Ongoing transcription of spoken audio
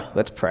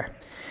Let's pray.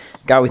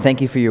 God, we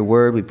thank you for your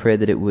word. We pray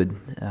that it would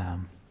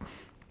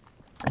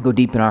go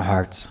deep in our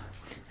hearts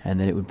and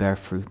that it would bear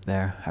fruit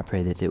there. I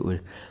pray that it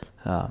would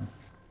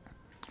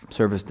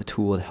serve as the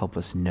tool to help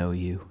us know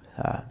you,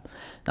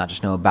 not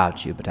just know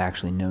about you, but to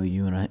actually know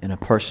you in a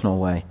personal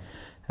way.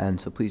 And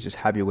so please just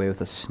have your way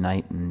with us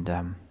tonight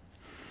and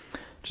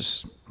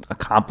just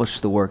accomplish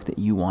the work that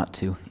you want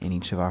to in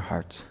each of our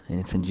hearts. And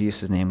it's in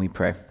Jesus' name we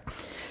pray.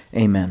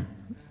 Amen.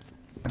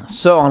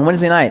 So on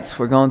Wednesday nights,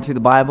 we're going through the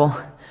Bible,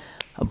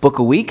 a book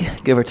a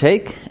week, give or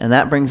take, and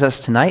that brings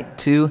us tonight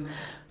to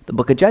the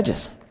book of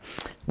Judges,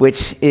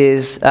 which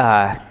is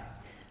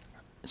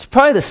it's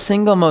probably the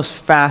single most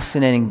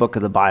fascinating book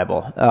of the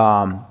Bible.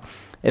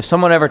 If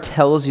someone ever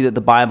tells you that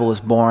the Bible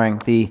is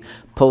boring, the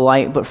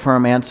polite but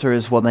firm answer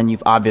is, well, then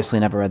you've obviously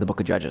never read the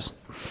book of Judges,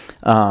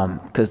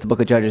 because the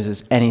book of Judges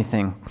is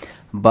anything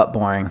but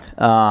boring,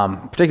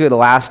 particularly the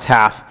last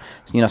half.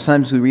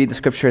 Sometimes we read the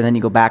scripture and then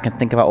you go back and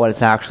think about what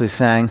it's actually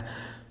saying.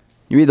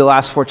 You read the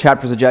last 4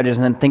 chapters of Judges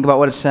and then think about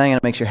what it's saying, and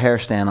it makes your hair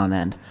stand on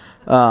end.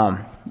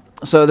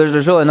 So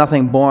there's really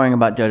nothing boring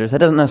about Judges. That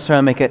doesn't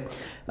necessarily make it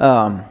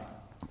a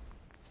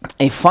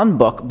fun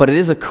book, but it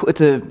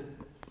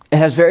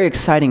has very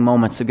exciting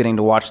moments of getting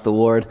to watch the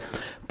Lord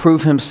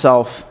prove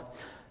himself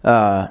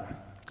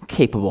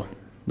capable.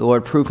 The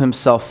Lord prove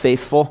himself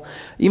faithful,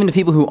 even to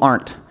people who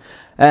aren't.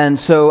 And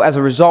so as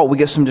a result, we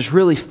get some just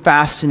really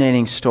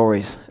fascinating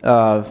stories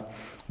of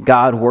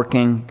God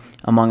working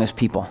among his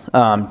people.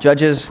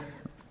 Judges,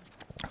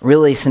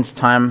 really since the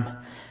time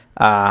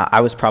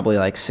I was probably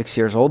like 6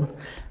 years old,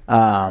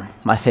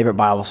 my favorite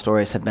Bible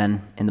stories have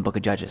been in the book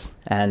of Judges.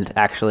 And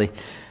actually,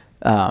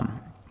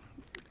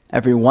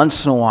 every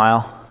once in a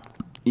while,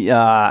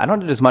 I don't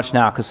do it as much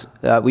now because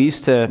Mary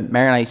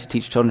and I used to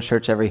teach children's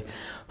church every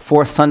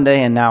 4th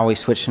Sunday, and now we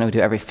switched and we do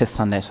every 5th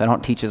Sunday, so I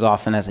don't teach as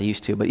often as I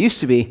used to. But it used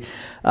to be,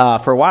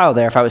 for a while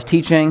there, if I was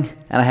teaching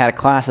and I had a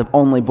class of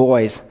only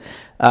boys,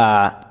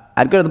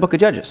 I'd go to the book of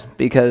Judges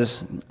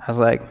because I was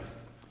like,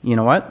 you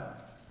know what?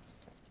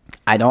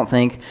 I don't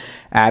think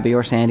Abby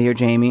or Sandy or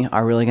Jamie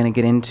are really going to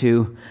get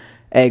into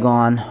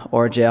Eglon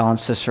or Jael and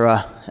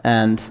Sisera,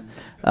 and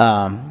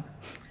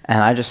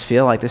I just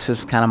feel like this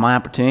is kind of my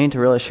opportunity to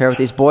really share with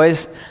these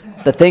boys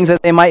the things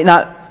that they might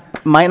not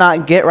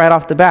get right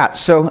off the bat.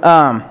 So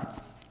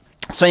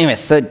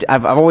anyways,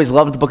 I've always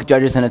loved the book of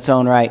Judges in its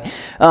own right.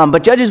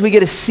 But Judges, we get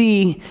to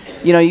see,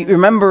 you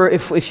remember,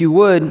 if you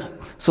would,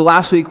 so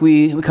last week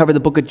we covered the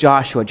book of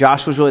Joshua.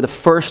 Joshua was really the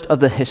first of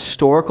the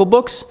historical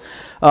books,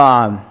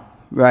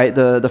 right?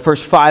 The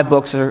first 5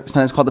 books are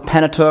sometimes called the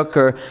Pentateuch,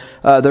 or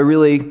they're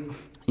really,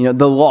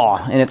 the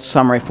law in its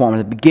summary form,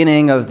 the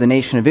beginning of the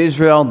nation of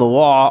Israel, the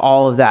law,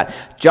 all of that.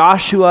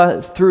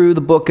 Joshua, through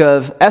the book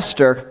of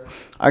Esther,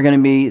 are going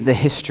to be the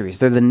histories.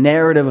 They're the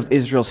narrative of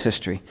Israel's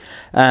history.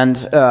 And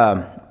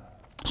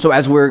so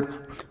as we're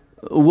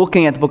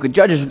looking at the book of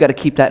Judges, we've got to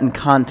keep that in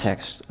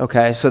context,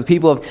 okay? So the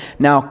people have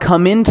now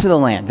come into the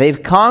land.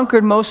 They've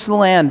conquered most of the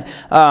land.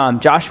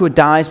 Joshua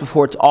dies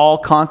before it's all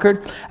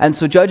conquered. And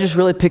so Judges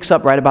really picks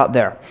up right about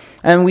there.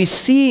 And we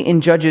see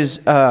in Judges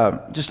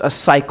just a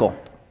cycle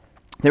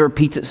that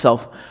repeats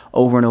itself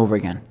over and over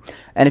again.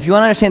 And if you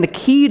want to understand the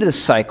key to the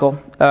cycle,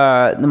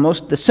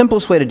 the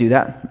simplest way to do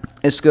that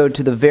is to go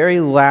to the very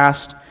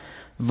last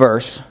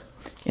verse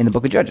in the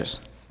book of Judges.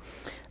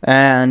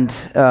 And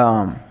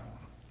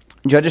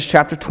Judges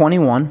chapter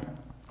 21,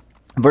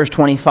 verse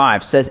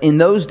 25 says, "In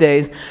those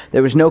days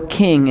there was no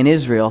king in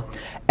Israel.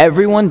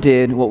 Everyone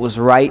did what was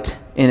right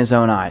in his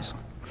own eyes."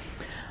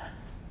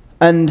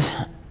 And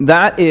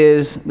that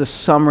is the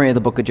summary of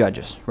the book of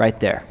Judges right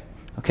there.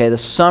 Okay, the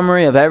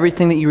summary of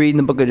everything that you read in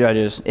the book of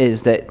Judges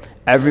is that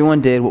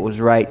everyone did what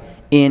was right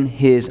in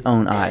his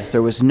own eyes.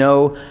 There was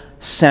no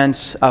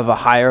sense of a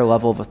higher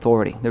level of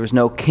authority. There was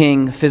no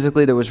king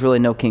physically. There was really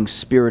no king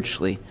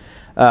spiritually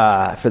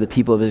for the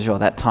people of Israel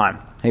at that time.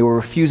 They were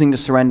refusing to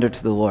surrender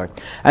to the Lord.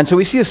 And so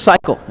we see a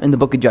cycle in the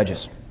book of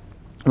Judges.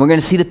 We're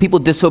going to see that people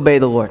disobey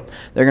the Lord.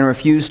 They're going to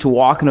refuse to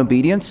walk in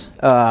obedience.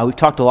 We've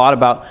talked a lot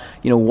about,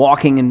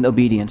 walking in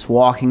obedience,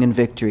 walking in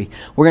victory.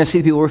 We're going to see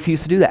that people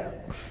refuse to do that.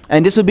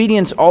 And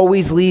disobedience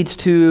always leads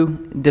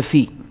to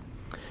defeat.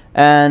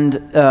 And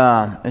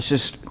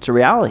it's a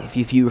reality.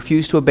 If you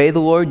refuse to obey the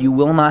Lord, you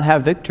will not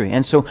have victory.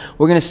 And so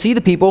we're going to see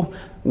the people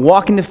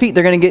walk in defeat.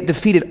 They're going to get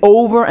defeated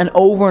over and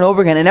over and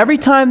over again. And every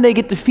time they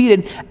get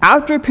defeated,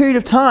 after a period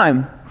of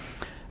time,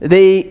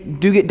 they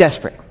do get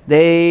desperate.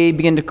 They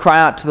begin to cry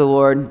out to the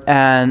Lord,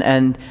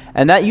 and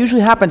that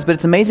usually happens, but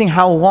it's amazing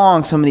how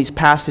long some of these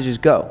passages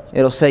go.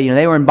 It'll say,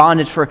 they were in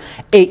bondage for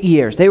 8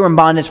 years. They were in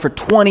bondage for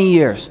 20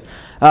 years.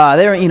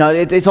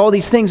 It's all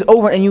these things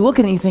over, and you look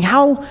at it and you think,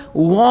 how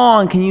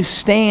long can you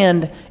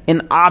stand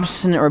in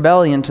obstinate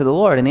rebellion to the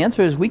Lord? And the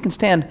answer is, we can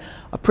stand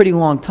a pretty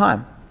long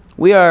time.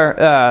 We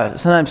are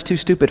sometimes too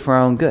stupid for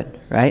our own good,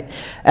 right?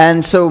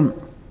 And so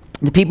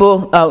the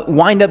people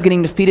wind up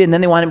getting defeated, and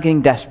then they wind up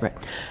getting desperate.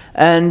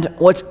 And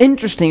what's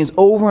interesting is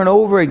over and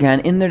over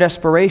again, in their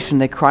desperation,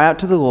 they cry out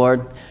to the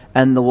Lord,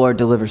 and the Lord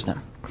delivers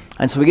them.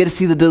 And so we get to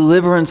see the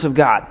deliverance of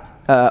God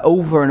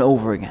over and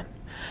over again.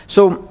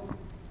 So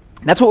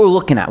That's what we're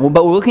looking at.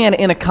 But we're looking at it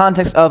in a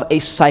context of a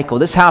cycle.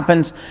 This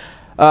happens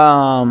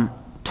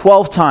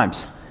 12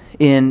 times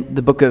in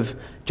the book of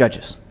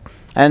Judges.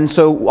 And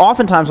so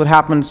oftentimes what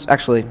happens,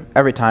 actually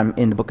every time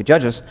in the book of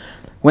Judges,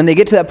 when they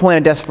get to that point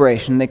of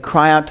desperation, they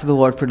cry out to the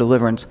Lord for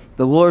deliverance,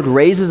 the Lord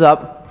raises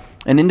up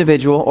an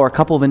individual or a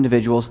couple of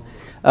individuals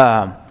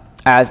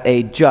as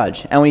a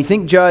judge. And when you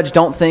think judge,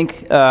 don't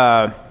think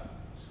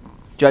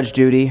Judge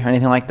Judy or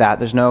anything like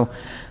that. It's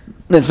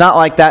not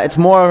like that. It's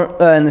more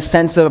in the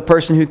sense of a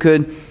person who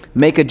could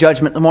make a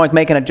judgment, more like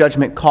making a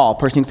judgment call. A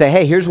person who can say,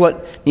 hey, here's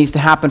what needs to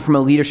happen from a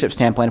leadership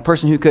standpoint. A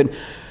person who could,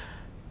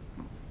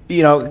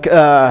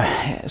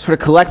 sort of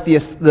collect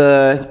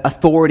the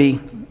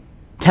authority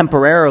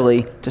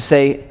temporarily to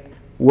say,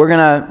 we're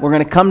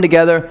gonna come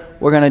together,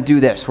 we're gonna do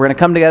this. We're gonna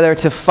come together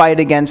to fight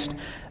against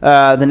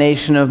the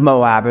nation of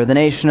Moab or the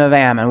nation of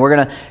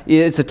Ammon.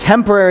 It's a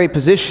temporary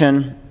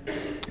position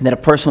that a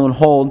person would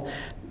hold,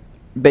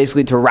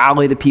 basically to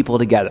rally the people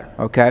together.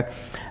 Okay,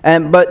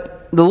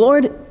 but the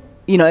Lord,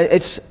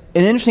 it's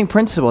an interesting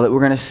principle that we're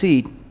going to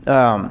see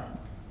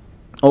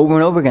over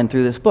and over again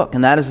through this book,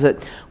 and that is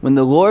that when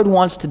the Lord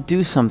wants to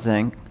do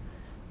something,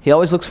 He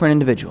always looks for an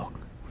individual.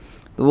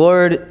 The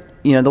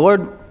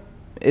Lord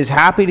is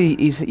happy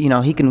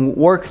to, He can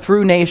work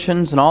through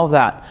nations and all of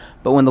that,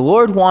 but when the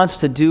Lord wants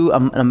to do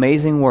an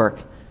amazing work,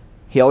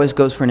 He always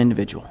goes for an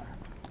individual.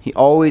 He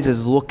always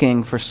is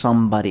looking for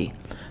somebody,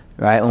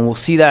 right? And we'll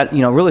see that,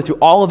 really through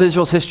all of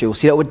Israel's history. We'll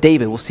see that with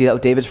David. We'll see that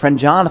with David's friend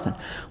Jonathan.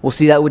 We'll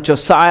see that with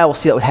Josiah. We'll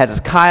see that with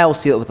Hezekiah. We'll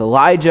see that with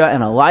Elijah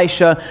and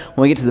Elisha.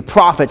 When we get to the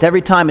prophets,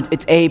 every time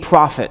it's a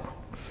prophet,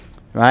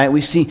 right?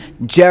 We see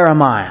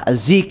Jeremiah,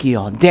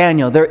 Ezekiel,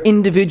 Daniel. They're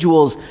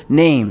individuals'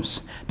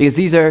 names because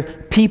these are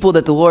people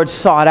that the Lord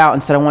sought out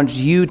and said, I want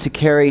you to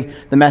carry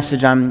the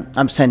message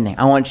I'm sending.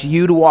 I want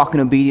you to walk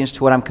in obedience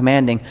to what I'm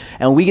commanding.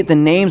 And we get the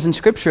names in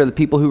Scripture of the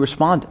people who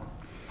responded.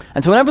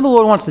 And so whenever the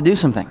Lord wants to do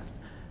something,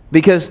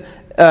 because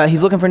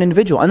He's looking for an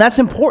individual. And that's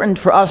important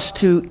for us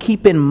to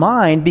keep in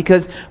mind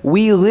because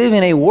we live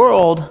in a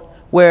world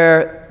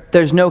where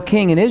there's no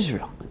king in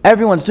Israel.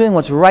 Everyone's doing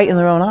what's right in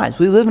their own eyes.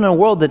 We live in a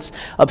world that's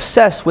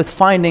obsessed with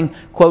finding,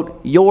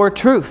 quote, your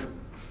truth.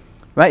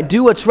 Right?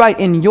 Do what's right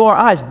in your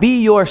eyes.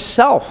 Be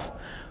yourself,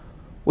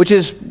 which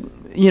is,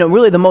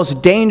 really the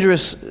most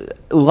dangerous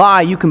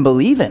lie you can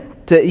believe in.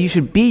 You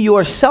should be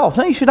yourself.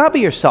 No, you should not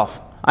be yourself.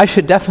 I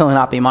should definitely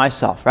not be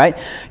myself, right?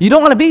 You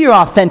don't want to be your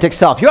authentic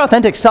self. Your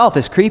authentic self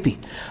is creepy.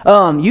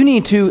 You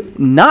need to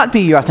not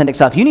be your authentic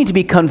self. You need to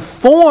be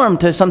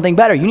conformed to something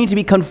better. You need to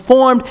be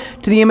conformed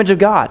to the image of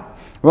God.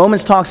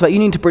 Romans talks about you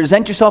need to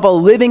present yourself a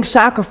living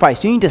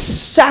sacrifice. You need to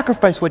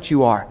sacrifice what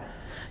you are.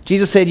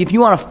 Jesus said, if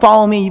you want to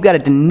follow me, you've got to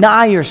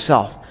deny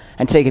yourself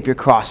and take up your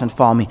cross and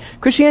follow me.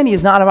 Christianity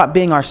is not about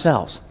being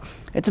ourselves.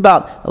 It's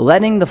about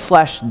letting the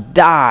flesh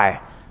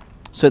die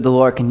so that the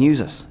Lord can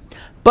use us.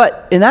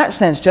 But in that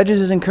sense,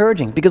 Judges is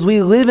encouraging because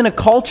we live in a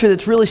culture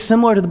that's really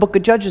similar to the book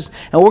of Judges,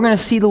 and we're going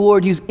to see the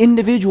Lord use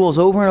individuals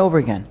over and over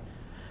again.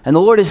 And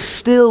the Lord is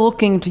still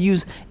looking to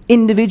use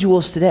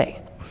individuals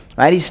today,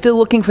 right? He's still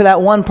looking for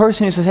that one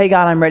person who says, hey,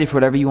 God, I'm ready for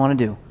whatever you want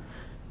to do.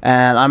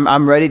 And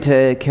I'm ready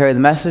to carry the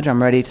message.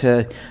 I'm ready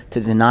to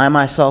deny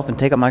myself and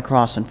take up my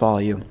cross and follow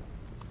you.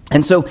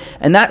 And so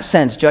in that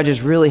sense,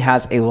 Judges really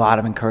has a lot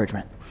of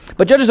encouragement.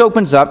 But Judges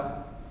opens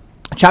up,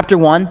 chapter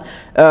 1,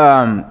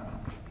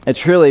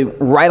 it's really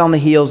right on the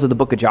heels of the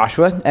book of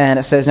Joshua, and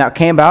it says, now it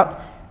came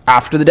about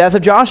after the death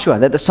of Joshua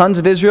that the sons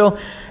of Israel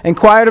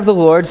inquired of the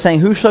Lord, saying,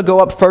 who shall go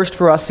up first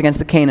for us against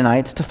the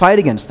Canaanites to fight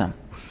against them?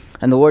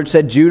 And the Lord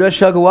said, Judah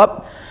shall go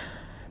up.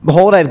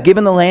 Behold, I have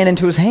given the land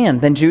into his hand.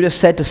 Then Judah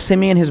said to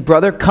Simeon his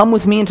brother, come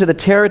with me into the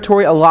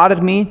territory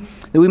allotted me,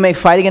 that we may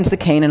fight against the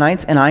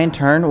Canaanites, and I in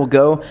turn will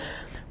go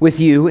with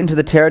you into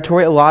the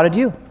territory allotted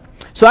you.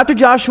 So after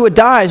Joshua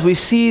dies, we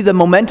see the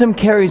momentum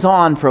carries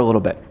on for a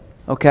little bit.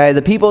 Okay,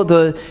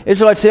 the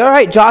Israelites say, all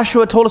right,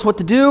 Joshua told us what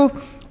to do.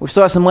 We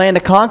still have some land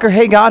to conquer.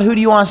 Hey, God, who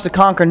do you want us to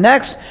conquer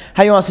next?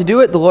 How do you want us to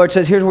do it? The Lord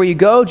says, here's where you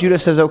go. Judah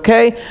says,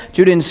 okay.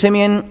 Judah and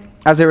Simeon,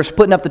 as they were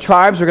splitting up the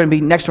tribes, were going to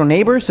be next door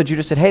neighbors. So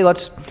Judah said, hey,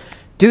 let's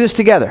do this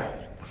together.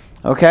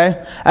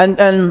 Okay?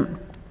 And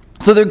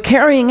so they're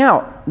carrying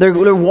out.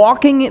 They're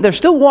walking. They're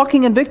still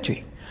walking in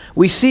victory.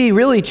 We see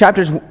really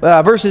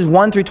verses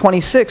 1 through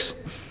 26.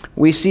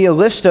 We see a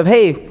list of,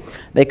 hey,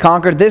 they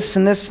conquered this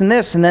and this and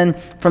this, and then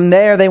from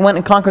there they went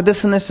and conquered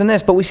this and this and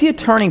this. But we see a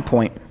turning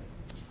point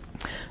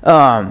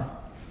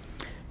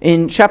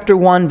in chapter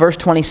 1, verse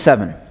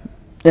 27.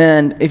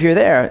 And if you're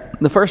there,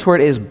 the first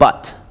word is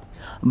but.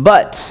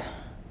 But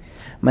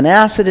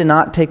Manasseh did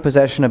not take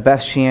possession of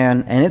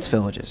Beth-shean and its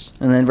villages.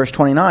 And then verse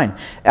 29,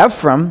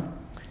 Ephraim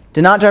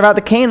did not drive out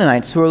the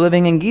Canaanites who were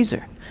living in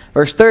Gezer.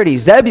 Verse 30,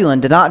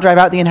 Zebulun did not drive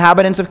out the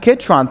inhabitants of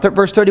Kitron.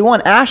 Verse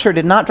 31, Asher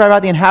did not drive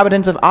out the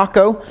inhabitants of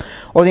Akko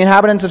or the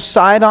inhabitants of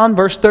Sidon.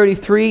 Verse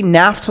 33,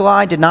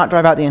 Naphtali did not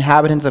drive out the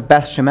inhabitants of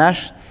Beth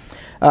Shemesh.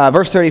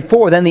 Verse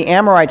 34, then the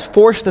Amorites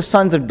forced the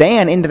sons of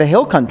Dan into the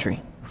hill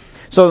country.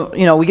 So,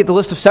 we get the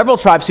list of several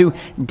tribes who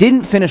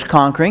didn't finish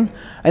conquering.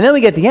 And then we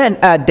get the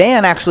end.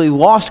 Dan actually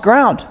lost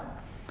ground.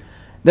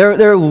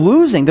 They're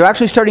losing. They're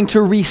actually starting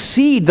to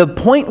recede. The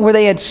point where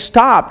they had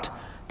stopped,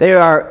 they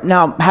are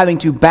now having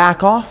to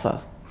back off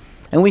of.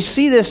 And we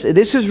see this.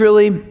 This is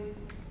really,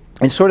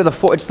 it's sort of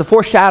the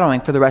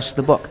foreshadowing for the rest of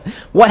the book.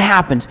 What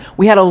happens?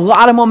 We had a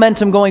lot of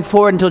momentum going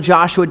forward until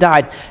Joshua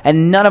died,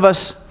 and none of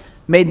us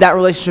made that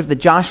relationship that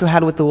Joshua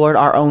had with the Lord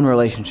our own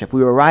relationship.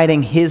 We were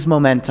riding his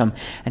momentum.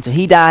 And so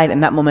he died,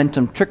 and that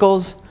momentum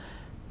trickles,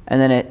 and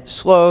then it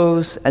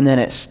slows, and then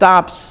it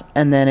stops,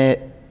 and then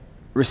it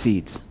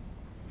recedes.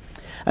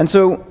 And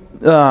so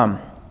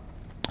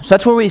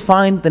that's where we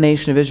find the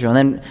nation of Israel.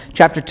 And then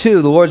chapter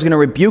 2, the Lord's going to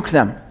rebuke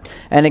them.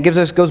 And it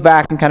goes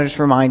back and kind of just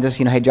reminds us,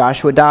 hey,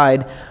 Joshua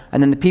died,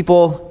 and then the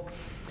people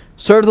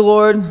served the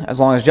Lord as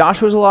long as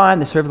Joshua was alive.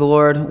 They served the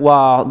Lord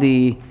while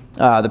the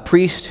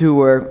priests who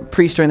were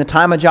priests during the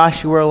time of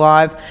Joshua were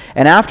alive.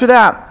 And after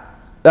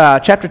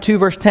that, chapter 2,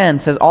 verse 10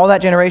 says, all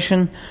that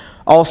generation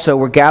also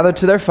were gathered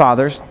to their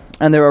fathers,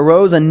 and there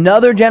arose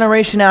another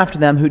generation after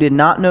them who did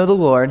not know the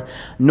Lord,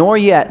 nor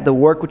yet the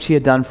work which he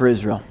had done for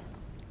Israel.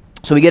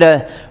 So we get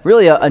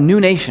a new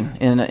nation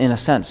in a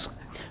sense.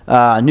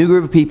 A new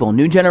group of people,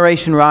 new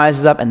generation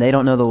rises up, and they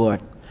don't know the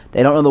Lord.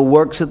 They don't know the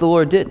works that the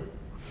Lord did.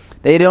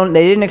 They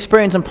didn't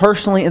experience them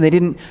personally, and they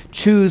didn't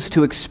choose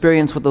to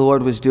experience what the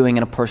Lord was doing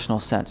in a personal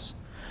sense.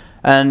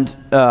 And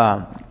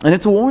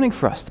it's a warning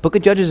for us. The book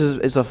of Judges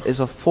is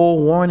a full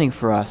warning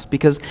for us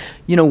because,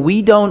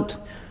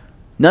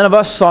 none of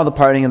us saw the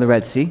parting of the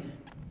Red Sea.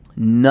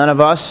 None of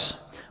us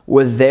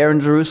were there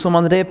in Jerusalem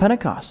on the day of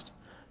Pentecost.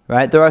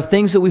 Right? There are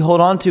things that we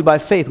hold on to by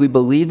faith. We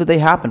believe that they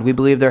happened. We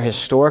believe they're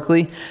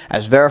historically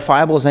as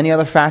verifiable as any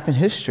other fact in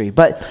history.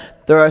 But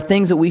there are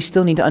things that we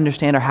still need to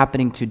understand are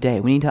happening today.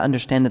 We need to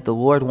understand that the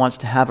Lord wants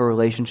to have a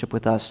relationship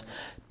with us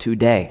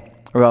today,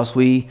 or else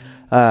we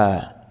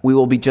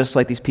will be just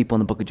like these people in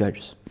the book of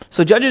Judges.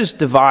 So Judges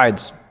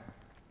divides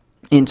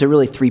into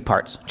really 3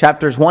 parts.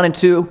 Chapters 1 and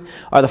 2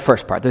 are the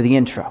first part. They're the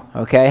intro.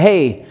 Okay,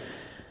 hey,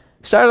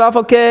 started off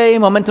okay,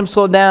 momentum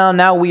slowed down,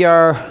 now we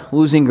are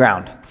losing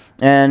ground.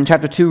 And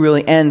chapter 2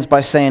 really ends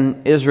by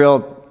saying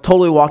Israel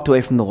totally walked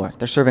away from the Lord.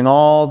 They're serving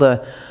all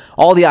the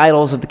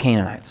idols of the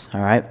Canaanites,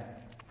 all right?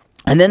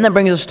 And then that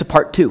brings us to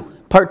part 2.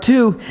 Part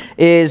 2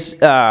 is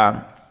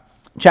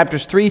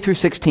chapters 3 through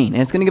 16,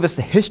 and it's going to give us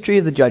the history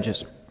of the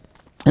judges.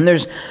 And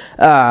there's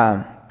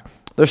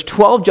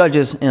 12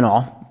 judges in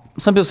all.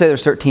 Some people say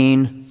there's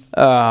 13. Depends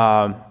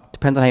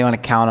on how you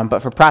want to count them,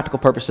 but for practical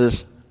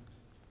purposes,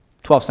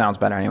 12 sounds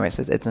better anyways.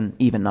 It's an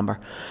even number.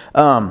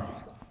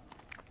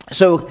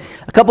 So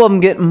a couple of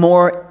them get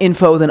more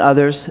info than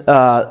others,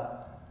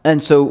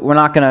 and so we're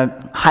not going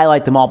to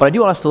highlight them all, but I do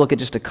want us to look at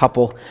just a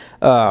couple,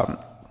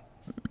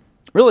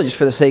 really just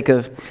for the sake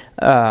of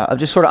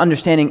just sort of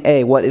understanding,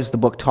 A, what is the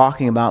book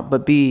talking about,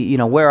 but B,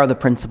 where are the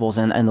principles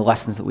and the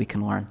lessons that we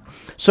can learn.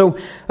 So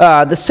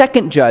the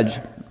second judge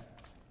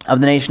of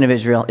the nation of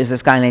Israel is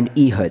this guy named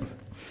Ehud.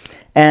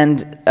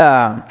 And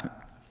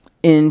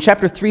in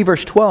chapter 3,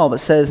 verse 12, it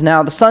says,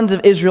 now the sons of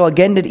Israel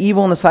again did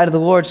evil in the sight of the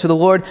Lord, so the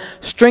Lord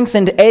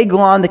strengthened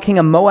Eglon, the king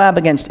of Moab,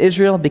 against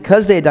Israel,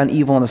 because they had done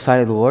evil in the sight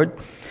of the Lord.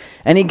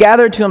 And he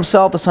gathered to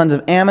himself the sons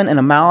of Ammon and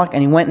Amalek,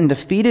 and he went and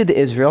defeated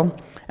Israel,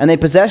 and they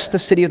possessed the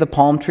city of the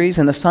palm trees,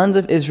 and the sons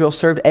of Israel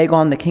served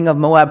Eglon, the king of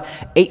Moab,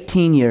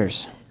 18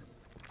 years.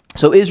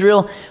 So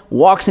Israel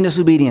walks in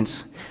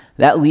disobedience.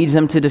 That leads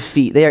them to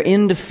defeat. They are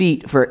in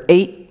defeat for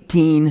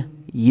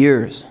 18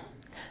 years.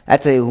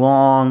 That's a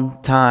long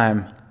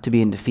time to be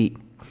in defeat.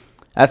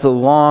 That's a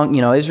long,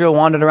 Israel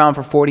wandered around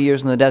for 40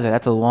 years in the desert.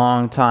 That's a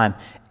long time.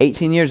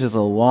 18 years is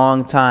a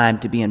long time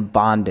to be in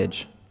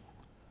bondage,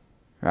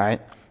 right?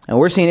 And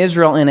we're seeing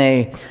Israel in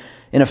a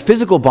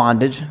physical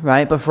bondage,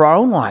 right? But for our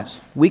own lives,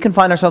 we can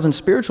find ourselves in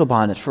spiritual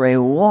bondage for a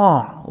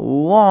long,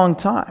 long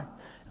time.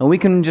 And we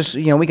can just,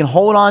 we can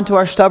hold on to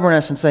our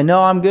stubbornness and say,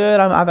 no, I'm good.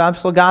 I've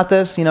still got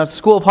this. It's a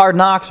school of hard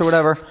knocks or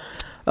whatever.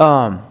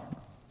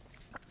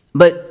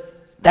 But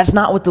that's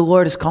not what the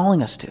Lord is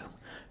calling us to.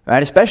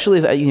 Right,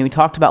 especially we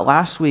talked about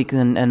last week,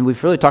 and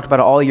we've really talked about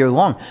it all year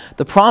long.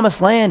 The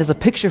promised land is a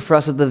picture for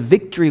us of the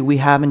victory we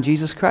have in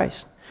Jesus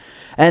Christ,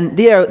 and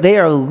they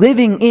are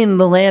living in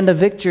the land of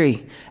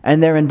victory,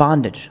 and they're in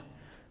bondage.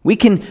 We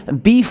can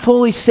be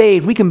fully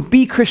saved. We can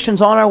be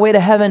Christians on our way to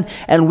heaven,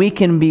 and we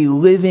can be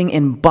living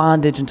in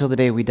bondage until the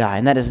day we die,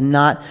 and that is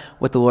not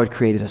what the Lord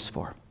created us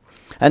for.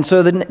 And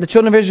so the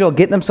children of Israel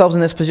get themselves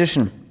in this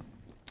position.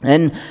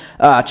 In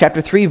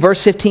chapter 3,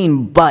 verse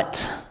 15,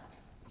 but...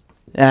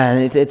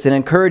 And it's an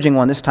encouraging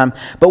one this time.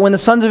 But when the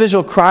sons of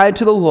Israel cried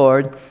to the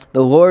Lord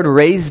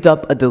raised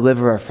up a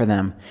deliverer for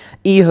them,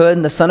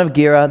 Ehud, the son of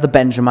Gera, the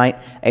Benjamite,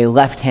 a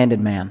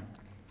left-handed man.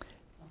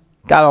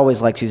 God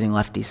always likes using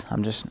lefties. At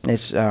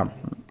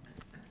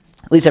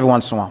least every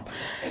once in a while.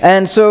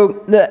 And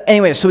so,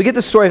 so we get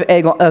the story of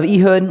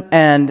Ehud,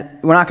 and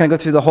we're not going to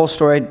go through the whole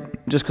story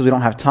just because we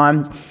don't have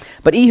time.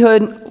 But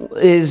Ehud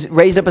is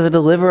raised up as a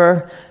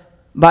deliverer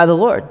by the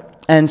Lord.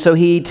 And so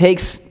he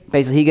gets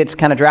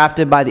kind of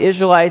drafted by the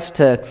Israelites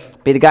to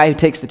be the guy who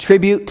takes the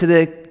tribute to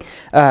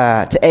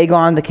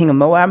Eglon, the king of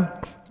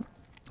Moab.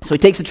 So he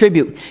takes the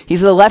tribute.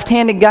 He's a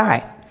left-handed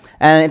guy.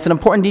 And it's an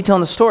important detail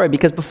in the story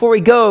because before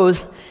he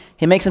goes,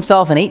 he makes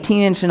himself an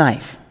 18-inch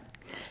knife,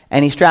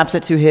 and he straps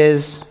it to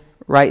his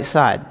right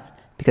side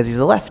because he's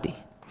a lefty.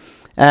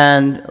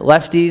 And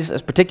lefties,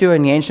 as particularly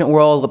in the ancient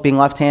world, being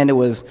left-handed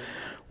was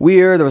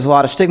weird. There was a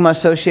lot of stigma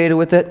associated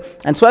with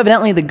it. And so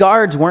evidently the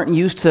guards weren't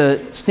used to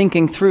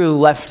thinking through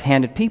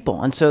left-handed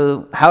people. And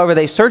so however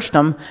they searched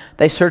him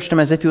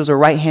as if he was a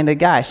right-handed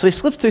guy. So he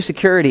slips through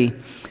security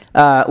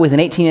with an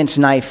 18-inch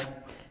knife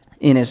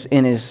in his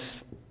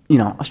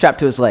strapped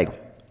to his leg.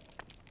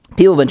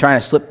 People have been trying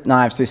to slip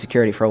knives through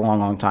security for a long,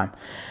 long time.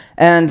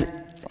 And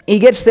he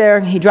gets there,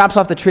 he drops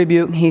off the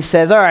tribute, he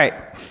says, all right,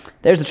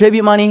 there's the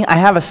tribute money. I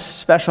have a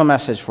special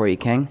message for you,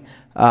 King,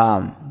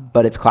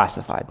 but it's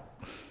classified.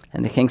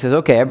 And the king says,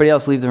 okay, everybody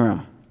else leave the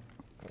room.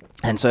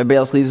 And so everybody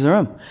else leaves the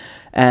room.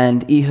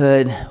 And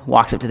Ehud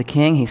walks up to the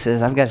king. He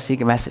says, I've got a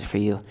secret message for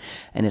you,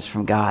 and it's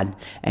from God.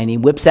 And he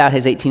whips out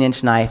his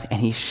 18-inch knife,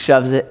 and he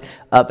shoves it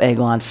up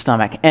Eglon's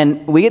stomach.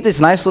 And we get this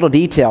nice little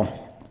detail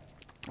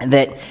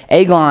that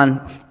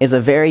Eglon is a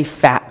very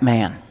fat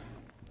man.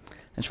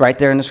 It's right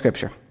there in the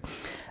scripture.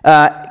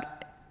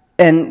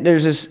 And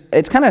there's this,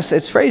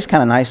 it's phrased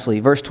kind of nicely.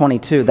 Verse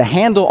 22, the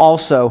handle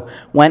also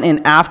went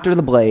in after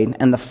the blade,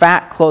 and the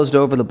fat closed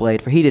over the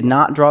blade, for he did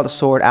not draw the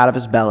sword out of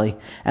his belly,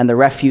 and the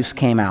refuse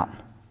came out.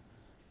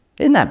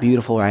 Isn't that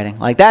beautiful writing?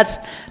 Like that's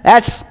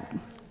been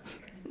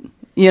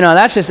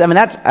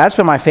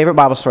my favorite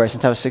Bible story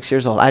since I was 6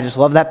 years old. I just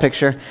love that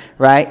picture,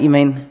 right?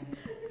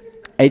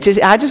 I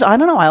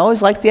don't know. I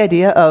always liked the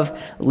idea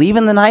of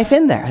leaving the knife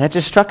in there. That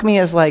just struck me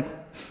as like,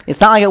 it's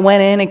not like it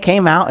went in and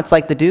came out. It's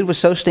like the dude was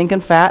so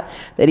stinking fat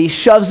that he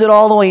shoves it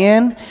all the way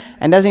in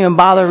and doesn't even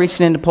bother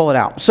reaching in to pull it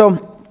out.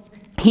 So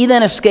he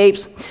then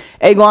escapes.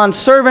 Eglon's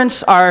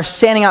servants are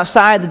standing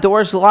outside. The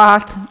door's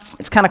locked.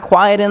 It's kind of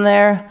quiet in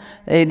there.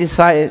 They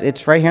decide,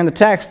 it's right here in the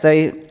text,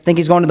 they think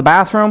he's going to the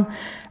bathroom.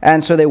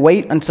 And so they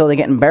wait until they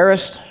get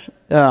embarrassed.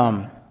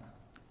 Poor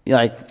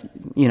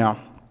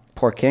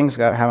king's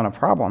having a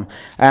problem.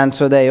 And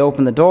so they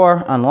open the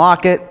door,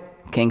 unlock it.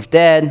 King's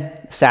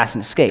dead.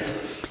 Assassin escaped.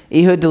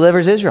 Ehud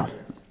delivers Israel.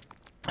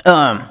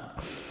 So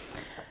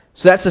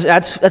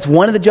that's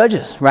one of the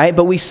judges, right?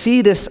 But we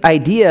see this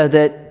idea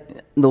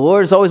that the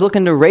Lord is always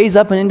looking to raise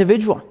up an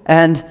individual,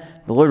 and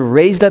the Lord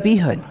raised up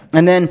Ehud.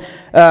 And then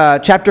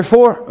chapter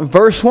 4,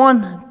 verse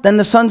 1, then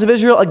the sons of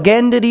Israel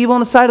again did evil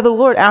in the sight of the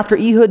Lord after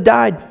Ehud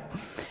died.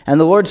 And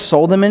the Lord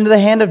sold them into the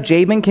hand of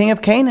Jabin, king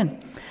of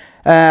Canaan,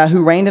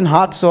 who reigned in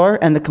Hatzor,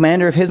 and the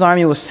commander of his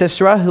army was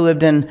Sisera, who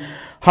lived in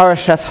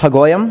Harosheth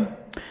Hagoyim.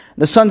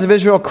 The sons of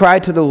Israel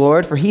cried to the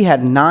Lord, for he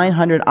had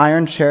 900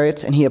 iron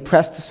chariots, and he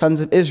oppressed the sons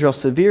of Israel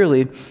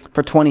severely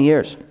for 20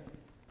 years.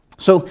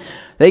 So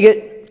they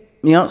get,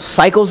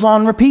 cycles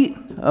on repeat,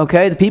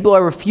 okay? The people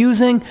are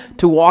refusing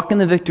to walk in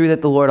the victory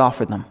that the Lord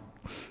offered them.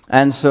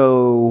 And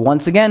so,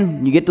 once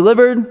again, you get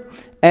delivered,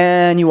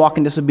 and you walk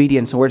in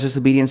disobedience. And where does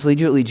disobedience lead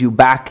you? It leads you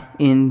back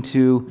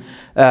into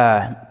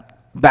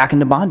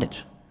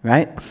bondage,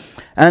 right?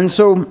 And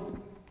so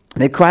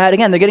they cry out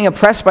again. They're getting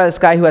oppressed by this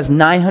guy who has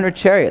 900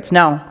 chariots.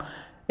 Now,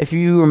 if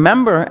you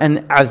remember,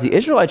 and as the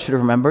Israelites should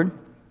have remembered,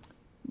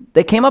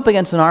 they came up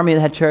against an army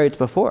that had chariots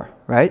before,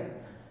 right?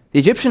 The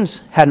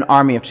Egyptians had an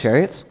army of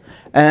chariots,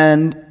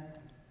 and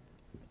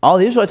all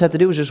the Israelites had to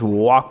do was just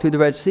walk through the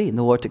Red Sea, and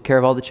the Lord took care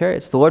of all the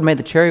chariots. The Lord made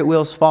the chariot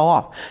wheels fall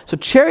off. So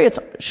chariots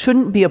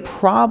shouldn't be a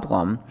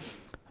problem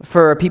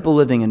for people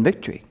living in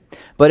victory.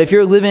 But if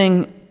you're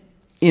living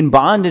in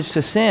bondage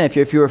to sin,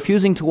 if you're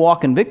refusing to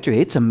walk in victory,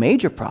 it's a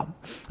major problem.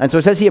 And so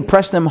it says he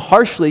oppressed them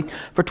harshly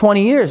for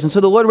 20 years. And so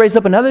the Lord raised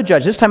up another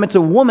judge. This time it's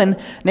a woman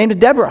named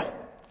Deborah.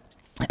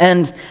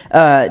 And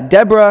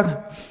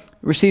Deborah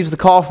receives the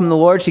call from the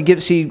Lord.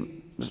 She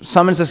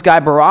summons this guy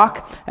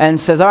Barak and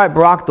says, all right,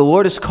 Barak, the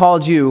Lord has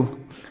called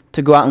you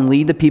to go out and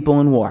lead the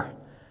people in war.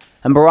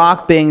 And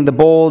Barak, being the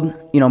bold,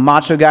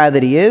 macho guy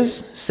that he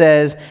is,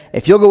 says,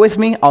 if you'll go with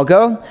me, I'll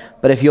go.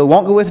 But if you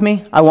won't go with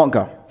me, I won't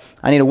go.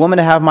 I need a woman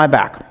to have my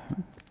back.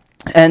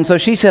 And so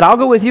she said, I'll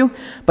go with you,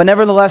 but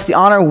nevertheless, the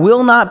honor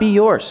will not be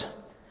yours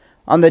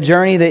on the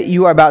journey that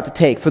you are about to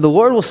take, for the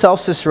Lord will sell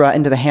Sisera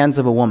into the hands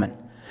of a woman.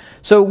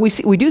 So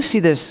we do see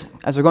this,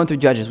 as we're going through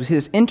Judges, we see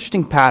this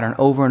interesting pattern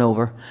over and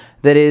over,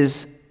 that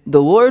is,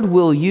 the Lord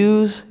was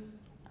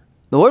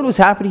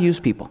happy to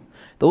use people.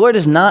 The Lord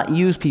does not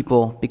use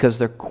people because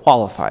they're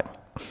qualified.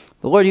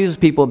 The Lord uses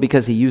people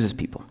because he uses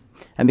people,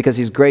 and because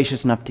he's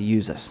gracious enough to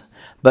use us.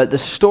 But the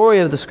story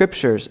of the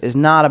Scriptures is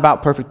not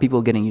about perfect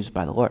people getting used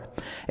by the Lord.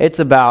 It's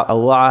about a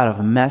lot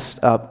of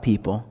messed up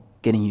people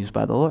getting used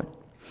by the Lord.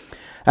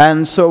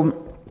 And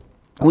so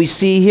we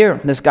see here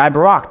this guy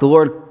Barak. The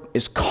Lord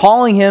is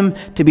calling him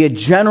to be a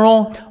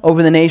general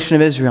over the nation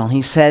of Israel. And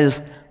he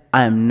says,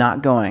 I am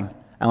not going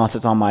unless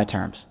it's on my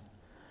terms.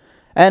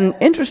 And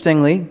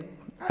interestingly,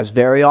 as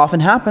very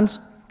often happens,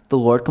 the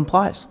Lord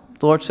complies.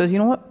 The Lord says, you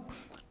know what?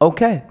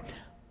 Okay.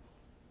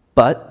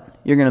 But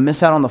you're going to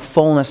miss out on the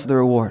fullness of the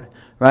reward.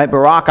 Right?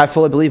 Barak, I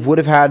fully believe, would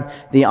have had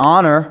the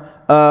honor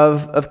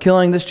of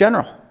killing this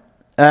general.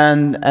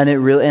 And it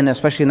really, and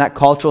especially in that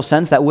cultural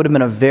sense, that would have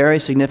been a very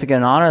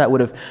significant honor. That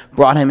would have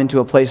brought him into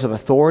a place of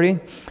authority.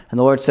 And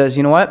the Lord says,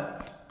 you know what?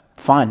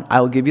 Fine,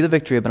 I will give you the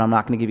victory, but I'm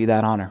not going to give you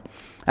that honor.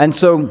 And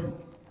so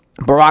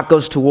Barak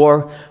goes to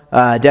war.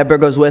 Deborah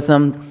goes with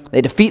him.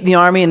 They defeat the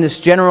army, and this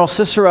general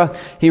Sisera,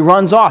 he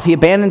runs off. He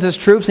abandons his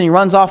troops, and he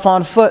runs off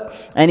on foot.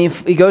 And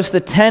he goes to the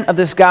tent of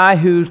this guy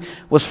who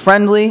was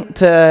friendly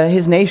to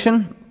his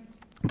nation.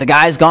 The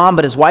guy's gone,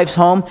 but his wife's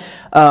home.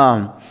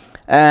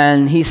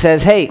 And he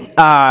says, hey,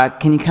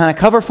 can you kind of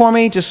cover for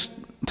me just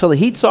until the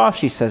heat's off?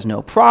 She says,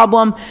 no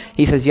problem.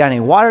 He says, you got any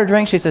water to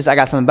drink? She says, I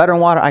got something better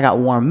than water. I got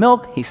warm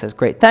milk. He says,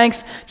 great,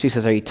 thanks. She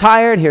says, are you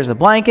tired? Here's a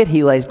blanket.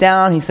 He lays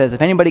down. He says,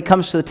 if anybody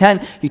comes to the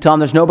tent, you tell them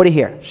there's nobody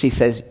here. She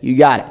says, you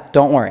got it.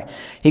 Don't worry.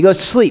 He goes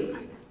to sleep.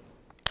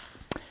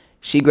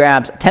 She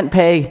grabs a tent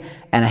peg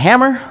and a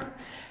hammer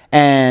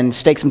and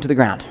stakes him to the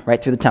ground,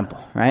 right through the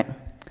temple, right?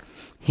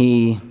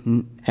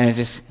 And it's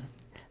just,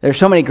 there's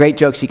so many great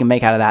jokes you can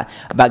make out of that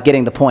about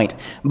getting the point.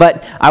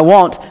 But I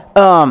won't.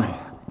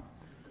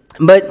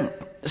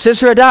 But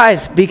Sisera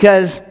dies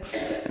because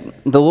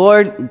the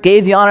Lord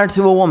gave the honor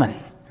to a woman,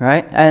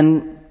 right?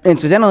 And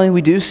incidentally,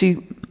 we do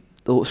see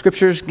the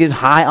Scriptures give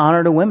high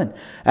honor to women.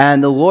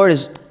 And the Lord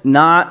is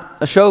not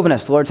a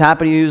chauvinist. The Lord's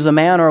happy to use a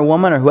man or a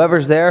woman or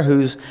whoever's there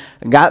who's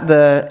got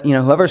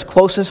whoever's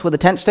closest with a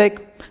tent stake,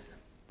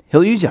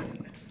 he'll use you.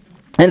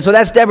 And so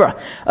that's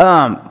Deborah.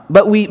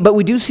 But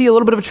we do see a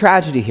little bit of a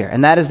tragedy here,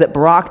 and that is that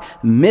Barak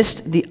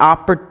missed the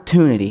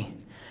opportunity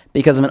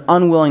because of an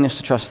unwillingness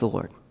to trust the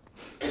Lord.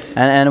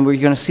 And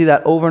we're going to see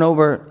that over and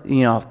over,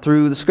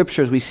 through the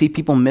Scriptures. We see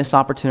people miss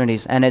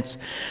opportunities, and it's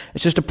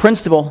just a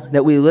principle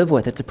that we live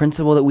with. It's a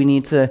principle that we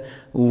need to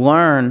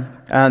learn.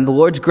 And the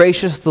Lord's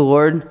gracious. The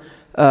Lord,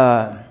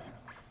 the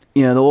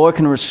Lord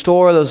can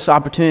restore those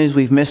opportunities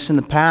we've missed in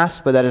the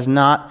past, but that is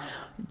not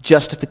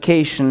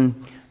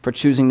justification for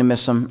choosing to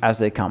miss them as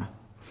they come,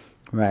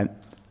 right?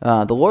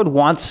 The Lord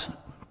wants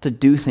to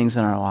do things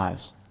in our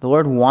lives. The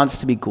Lord wants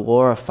to be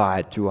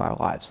glorified through our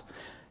lives.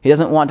 He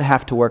doesn't want to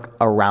have to work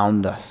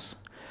around us.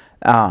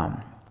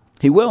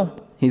 He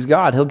will. He's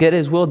God. He'll get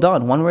His will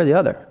done one way or the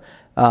other.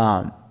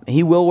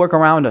 He will work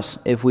around us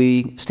if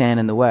we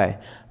stand in the way.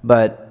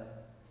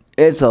 But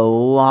it's a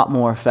lot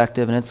more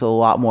effective, and it's a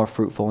lot more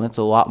fruitful, and it's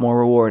a lot more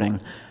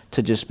rewarding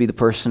to just be the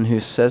person who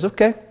says,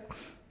 okay,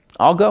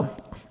 I'll go.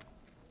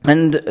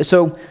 And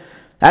so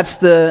that's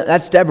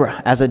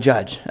Deborah as a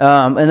judge.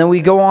 And then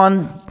we go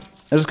on.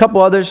 There's a couple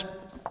others.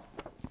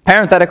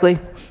 Parenthetically,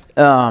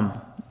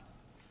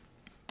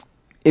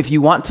 if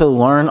you want to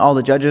learn all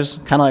the judges,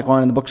 kind of like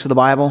learning the books of the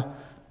Bible,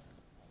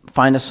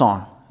 find a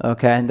song.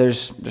 Okay,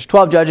 there's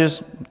 12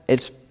 judges.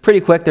 It's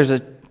pretty quick. There's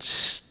a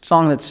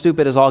song that's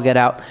stupid as all get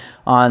out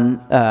on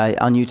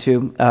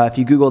YouTube. If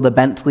you Google the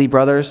Bentley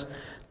Brothers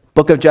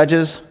Book of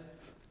Judges,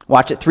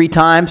 watch it 3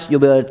 times. You'll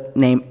be able to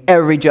name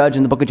every judge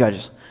in the Book of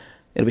Judges.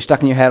 It'll be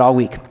stuck in your head all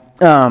week.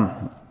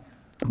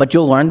 But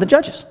you'll learn the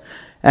judges.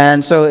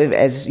 And so,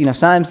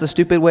 sometimes the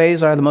stupid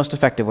ways are the most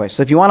effective ways.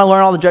 So if you want to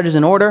learn all the judges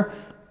in order,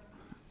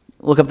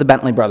 look up the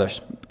Bentley Brothers.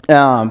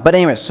 But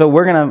anyway, so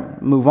we're going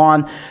to move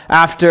on.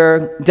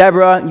 After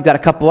Deborah, you've got a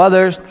couple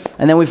others.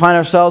 And then we find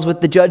ourselves with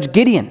the judge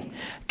Gideon.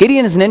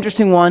 Gideon is an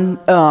interesting one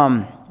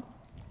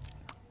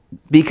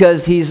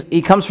because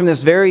he comes from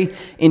this very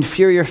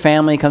inferior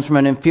family. He comes from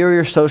an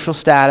inferior social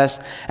status.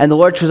 And the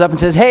Lord shows up and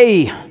says,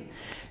 Hey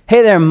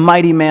there,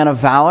 mighty man of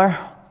valor.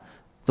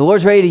 The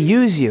Lord's ready to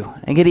use you.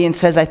 And Gideon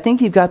says, I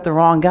think you've got the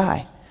wrong guy.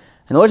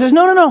 And the Lord says,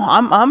 No,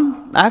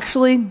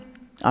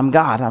 I'm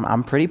God.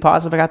 I'm pretty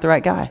positive I got the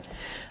right guy.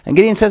 And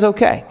Gideon says,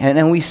 okay.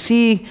 And we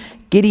see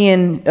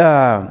Gideon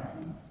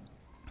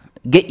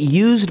get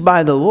used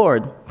by the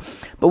Lord.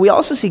 But we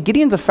also see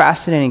Gideon's a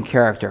fascinating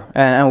character.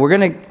 And we're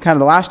going to,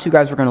 the last 2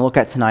 guys we're going to look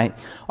at tonight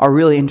are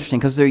really interesting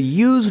because they're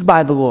used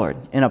by the Lord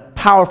in a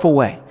powerful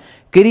way.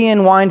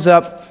 Gideon winds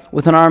up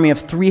with an army of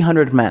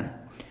 300 men,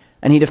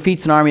 and he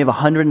defeats an army of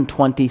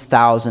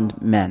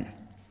 120,000 men.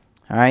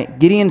 All right?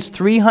 Gideon's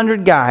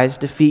 300 guys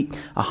defeat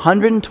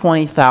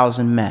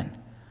 120,000 men.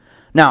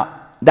 Now,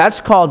 that's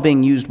called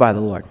being used by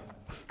the Lord,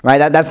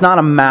 right? That's not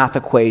a math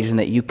equation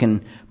that you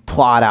can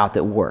plot out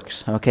that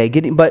works, okay?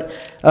 But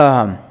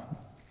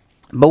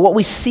what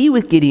we see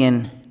with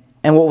Gideon,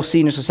 and what we'll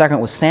see in just a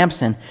second with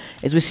Samson,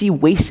 is we see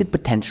wasted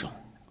potential.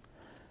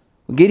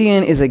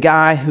 Gideon is a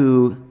guy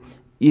who,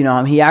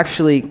 he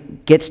actually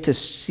gets to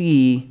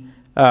see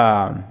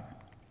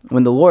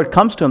when the Lord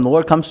comes to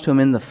him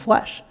in the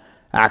flesh.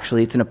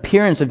 Actually, it's an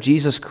appearance of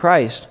Jesus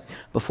Christ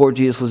before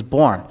Jesus was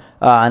born.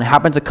 And it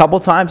happens a couple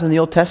times in the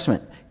Old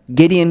Testament.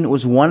 Gideon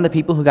was one of the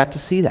people who got to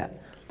see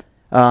that.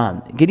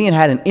 Gideon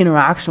had an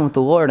interaction with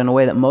the Lord in a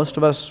way that most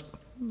of us,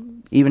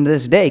 even to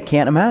this day,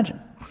 can't imagine.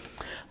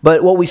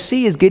 But what we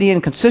see is Gideon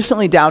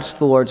consistently doubts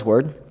the Lord's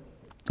word,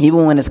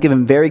 even when it's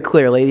given very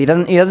clearly. He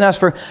doesn't ask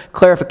for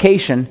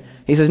clarification.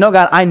 He says, no,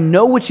 God, I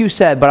know what you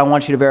said, but I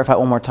want you to verify it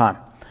one more time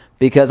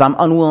because I'm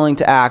unwilling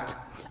to act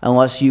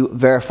unless you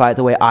verify it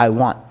the way I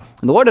want.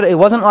 And the Lord, it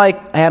wasn't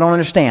like, hey, I don't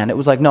understand. It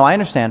was like, no, I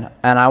understand,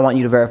 and I want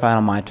you to verify it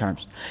on my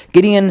terms.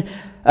 Gideon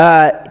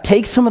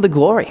takes some of the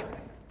glory.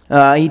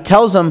 He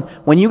tells them,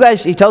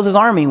 he tells his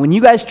army, when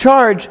you guys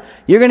charge,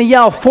 you're going to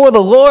yell for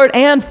the Lord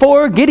and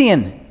for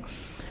Gideon.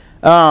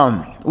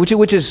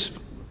 Which is,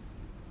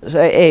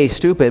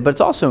 stupid, but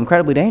it's also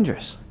incredibly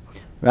dangerous,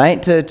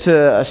 right?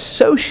 To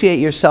associate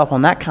yourself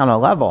on that kind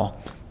of level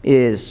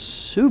is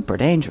super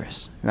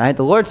dangerous, right?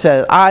 The Lord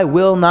says, I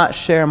will not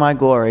share my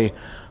glory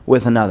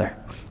with another.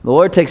 The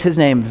Lord takes his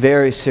name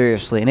very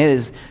seriously, and it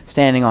is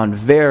standing on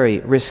very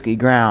risky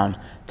ground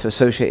to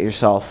associate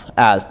yourself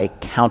as a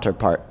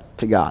counterpart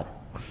to God.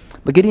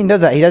 But Gideon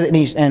does that. He does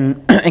it,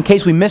 and in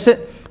case we miss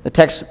it, the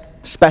text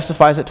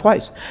specifies it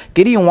twice.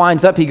 Gideon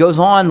winds up, he goes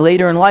on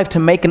later in life to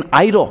make an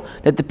idol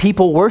that the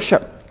people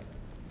worship.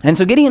 And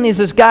so Gideon is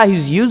this guy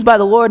who's used by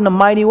the Lord in a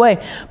mighty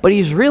way, but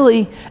he's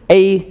really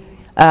in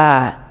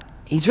a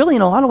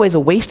lot of ways a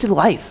wasted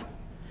life.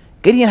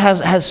 Gideon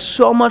has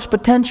so much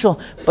potential,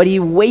 but he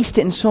wastes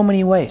it in so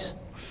many ways.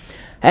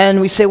 And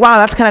we say, wow,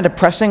 that's kind of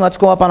depressing. Let's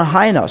go up on a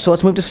high note. So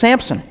let's move to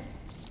Samson.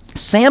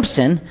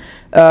 Samson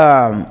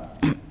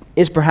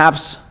is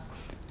perhaps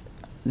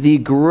the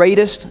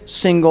greatest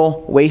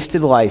single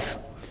wasted life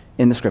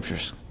in the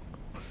Scriptures.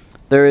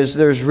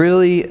 There's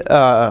really,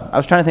 I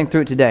was trying to think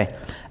through it today.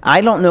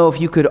 I don't know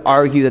if you could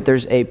argue that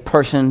there's a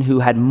person who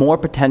had more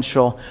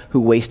potential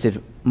who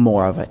wasted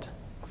more of it.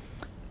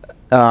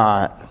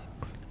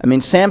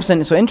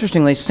 Samson, so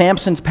interestingly,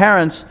 Samson's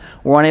parents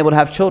were unable to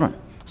have children.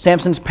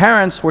 Samson's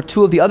parents were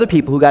two of the other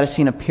people who got to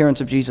see an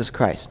appearance of Jesus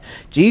Christ.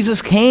 Jesus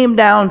came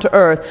down to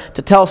earth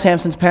to tell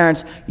Samson's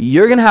parents,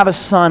 you're going to have a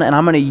son, and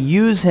I'm going to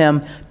use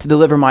him to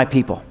deliver my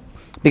people.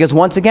 Because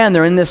once again,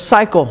 they're in this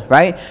cycle,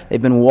 right?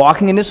 They've been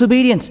walking in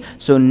disobedience.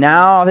 So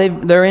now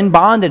they're in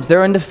bondage.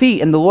 They're in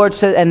defeat. And the Lord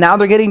says, and now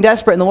they're getting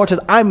desperate. And the Lord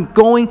says, I'm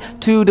going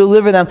to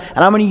deliver them. And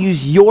I'm going to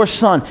use your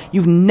son.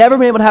 You've never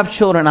been able to have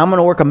children. And I'm going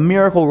to work a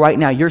miracle right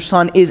now. Your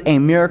son is a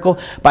miracle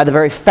by the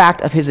very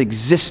fact of his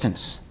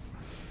existence.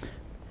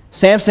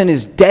 Samson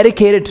is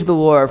dedicated to the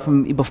Lord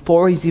from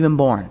before he's even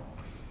born.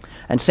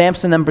 And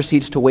Samson then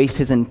proceeds to waste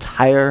his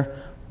entire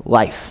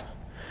life.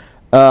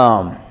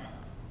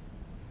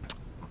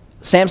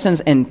 Samson's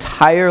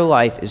entire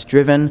life is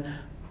driven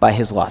by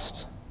his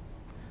lusts.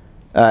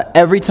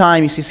 Every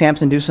time you see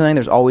Samson do something,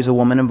 there's always a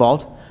woman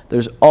involved.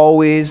 There's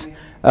always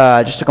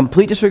just a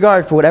complete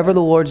disregard for whatever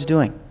the Lord's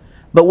doing.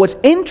 But what's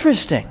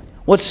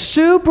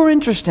super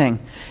interesting,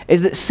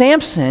 is that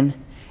Samson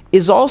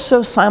is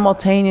also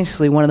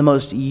simultaneously one of the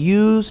most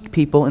used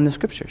people in the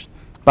Scriptures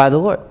by the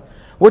Lord.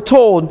 We're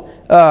told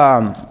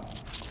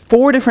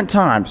 4 different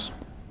times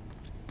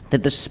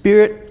that the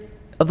Spirit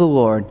of the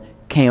Lord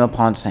came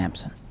upon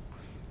Samson.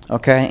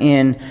 Okay,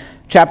 in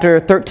chapter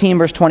 13,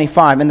 verse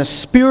 25, and the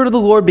Spirit of the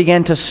Lord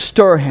began to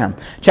stir him.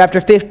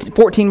 Chapter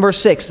 14, verse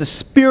 6, the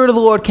Spirit of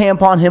the Lord came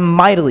upon him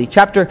mightily.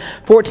 Chapter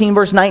 14,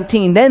 verse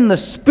 19, then the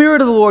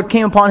Spirit of the Lord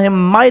came upon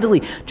him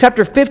mightily.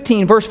 Chapter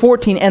 15, verse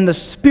 14, and the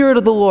Spirit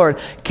of the Lord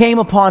came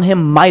upon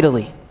him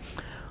mightily.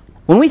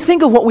 When we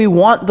think of what we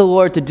want the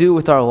Lord to do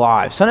with our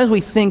lives, sometimes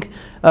we think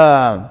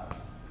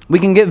we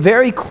can get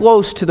very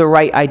close to the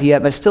right idea,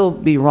 but still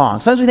be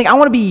wrong. Sometimes we think, I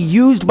want to be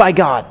used by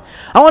God.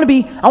 I want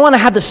to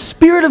have the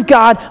Spirit of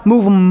God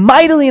move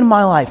mightily in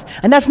my life.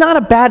 And that's not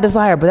a bad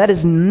desire, but that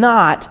is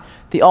not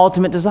the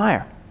ultimate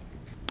desire.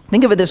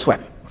 Think of it this way.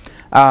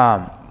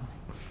 I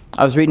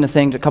was reading a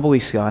thing a couple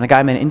weeks ago, and a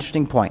guy made an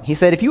interesting point. He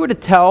said, if you were to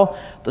tell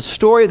the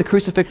story of the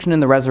crucifixion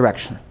and the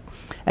resurrection,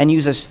 and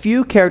use as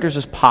few characters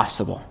as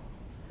possible,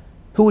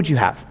 who would you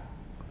have?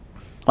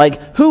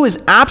 Like, who is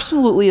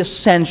absolutely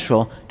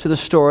essential to the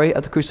story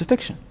of the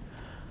crucifixion?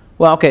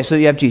 Well, okay, so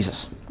you have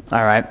Jesus.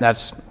 All right,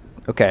 that's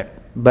okay.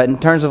 But in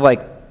terms of,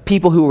 like,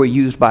 people who were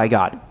used by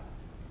God,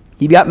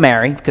 you've got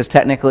Mary, because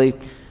technically,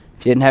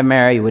 if you didn't have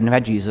Mary, you wouldn't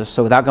have had Jesus.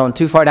 So without going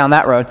too far down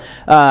that road,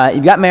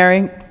 you've got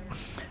Mary,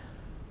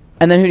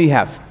 and then who do you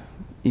have?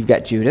 You've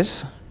got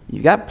Judas.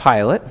 You've got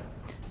Pilate.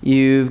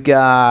 You've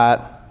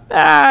got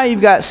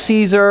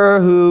Caesar,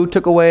 who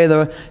took away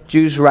the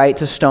Jews' right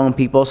to stone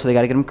people, so they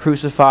got to get him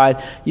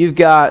crucified. You've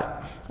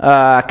got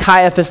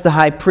Caiaphas, the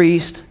high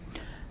priest.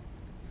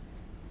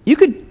 You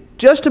could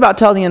just about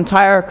tell the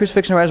entire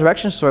crucifixion and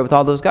resurrection story with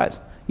all those guys.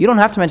 You don't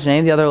have to mention any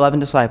of the other 11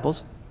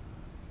 disciples.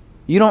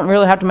 You don't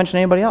really have to mention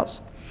anybody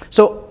else.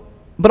 So,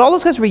 but all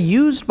those guys were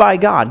used by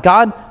God.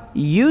 God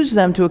used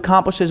them to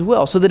accomplish His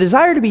will. So the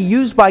desire to be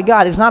used by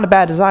God is not a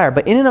bad desire,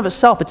 but in and of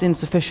itself, it's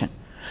insufficient.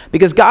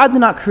 Because God did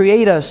not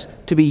create us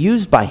to be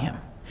used by Him.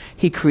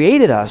 He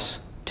created us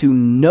to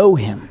know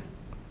Him.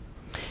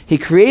 He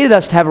created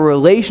us to have a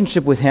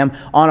relationship with Him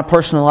on a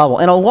personal level.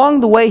 And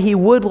along the way, He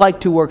would like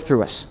to work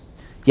through us.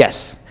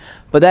 Yes.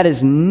 But that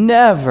is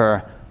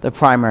never the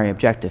primary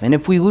objective. And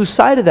if we lose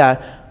sight of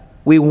that,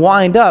 we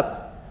wind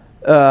up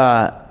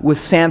with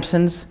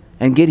Samsons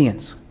and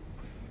Gideons.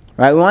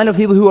 Right? We wind up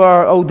with people who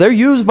are, they're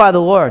used by the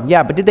Lord.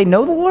 Yeah, but did they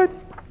know the Lord?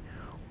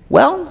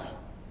 Well,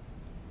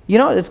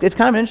 it's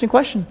kind of an interesting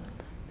question.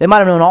 They might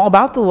have known all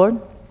about the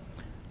Lord.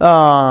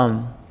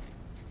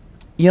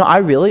 I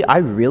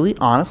really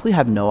honestly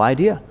have no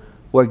idea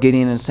where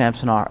Gideon and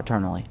Samson are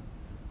eternally.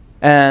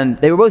 And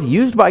they were both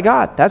used by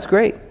God. That's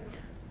great.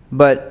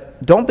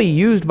 But don't be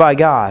used by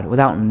God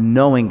without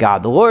knowing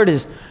God. The Lord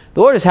is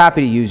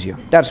happy to use you.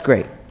 That's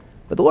great.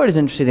 But the Lord is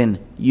interested in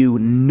you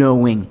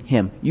knowing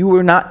Him. You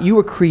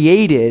were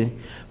created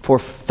for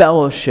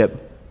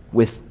fellowship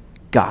with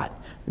God.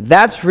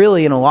 That's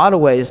really, in a lot of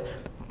ways,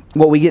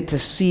 what we get to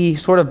see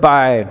sort of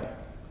by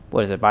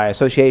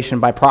association,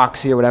 by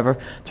proxy or whatever,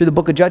 through the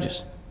book of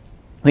Judges.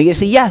 We get to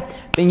see,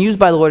 being used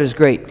by the Lord is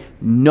great.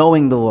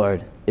 Knowing the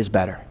Lord is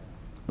better.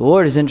 The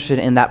Lord is interested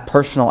in that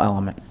personal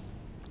element.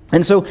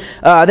 And so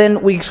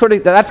then we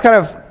that's kind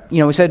of,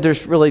 we said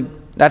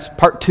that's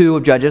part 2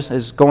 of Judges,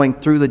 is going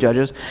through the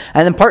Judges.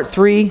 And then part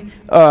 3,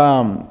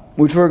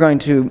 which we're going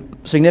to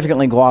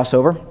significantly gloss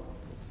over,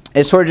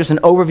 is sort of just an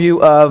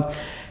overview of,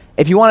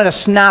 if you wanted a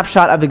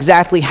snapshot of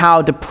exactly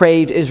how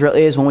depraved Israel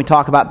is when we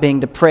talk about being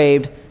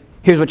depraved,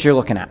 here's what you're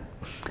looking at.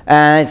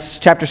 And it's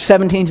chapter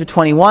 17 through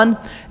 21.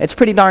 It's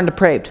pretty darn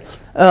depraved.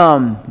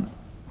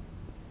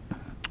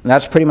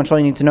 That's pretty much all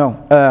you need to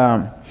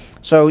know.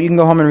 So you can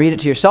go home and read it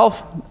to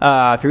yourself.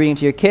 If you're reading it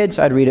to your kids,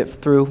 I'd read it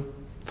through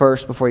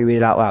first before you read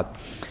it out loud.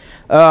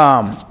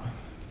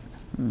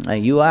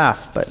 You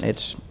laugh, but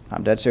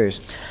I'm dead serious.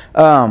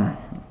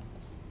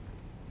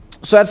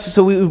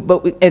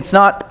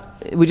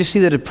 We just see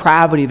the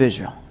depravity of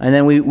Israel. And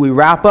then we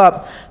wrap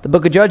up the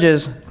book of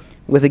Judges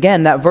with,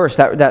 again, that verse,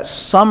 that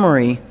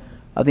summary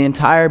of the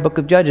entire book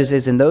of Judges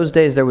is, in those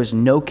days there was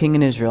no king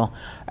in Israel.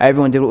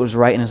 Everyone did what was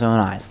right in his own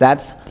eyes.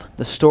 That's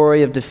the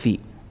story of defeat,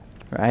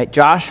 right?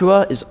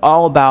 Joshua is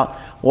all about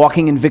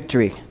walking in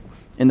victory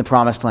in the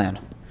promised land.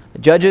 The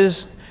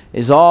Judges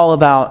is all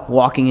about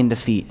walking in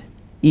defeat,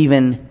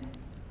 even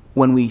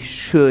when we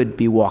should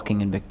be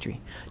walking in victory.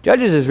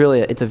 Judges is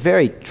it's a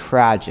very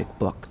tragic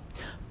book,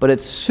 but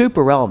it's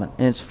super relevant,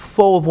 and it's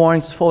full of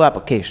warnings, it's full of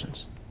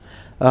applications.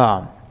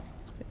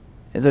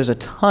 There's a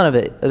ton of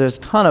it. There's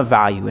a ton of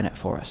value in it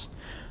for us.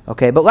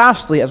 Okay, but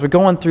lastly, as we're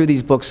going through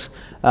these books,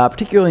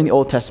 particularly in the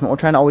Old Testament, we're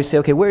trying to always say,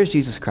 okay, where is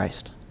Jesus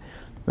Christ?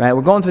 Right?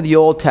 We're going through the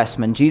Old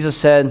Testament. Jesus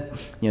said,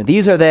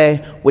 these are they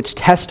which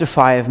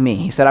testify of me.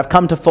 He said, I've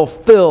come to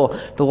fulfill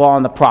the law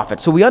and the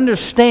prophets. So we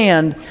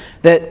understand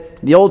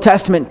that the Old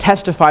Testament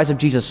testifies of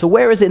Jesus. So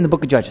where is it in the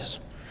book of Judges?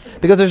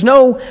 Because there's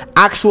no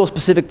actual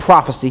specific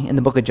prophecy in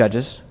the book of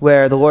Judges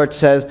where the Lord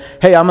says,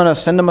 hey, I'm going to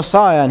send a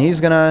Messiah and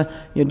he's going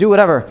to do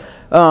whatever.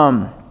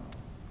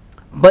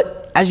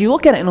 But as you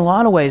look at it in a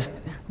lot of ways,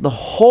 the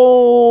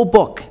whole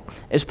book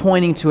is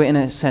pointing to it in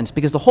a sense,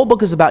 because the whole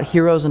book is about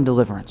heroes and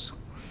deliverance.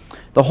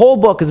 The whole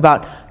book is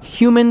about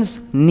humans'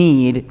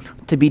 need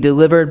to be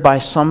delivered by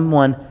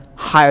someone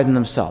higher than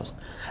themselves.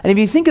 And if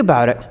you think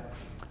about it,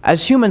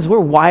 as humans, we're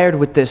wired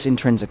with this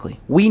intrinsically.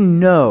 We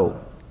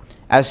know,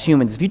 as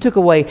humans, if you took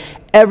away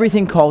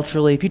everything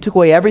culturally, if you took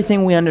away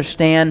everything we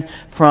understand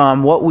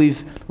from what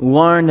we've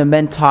learned and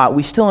been taught,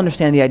 we still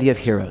understand the idea of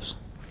heroes.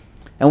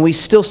 And we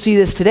still see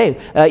this today.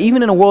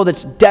 Even in a world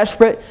that's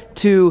desperate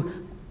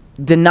to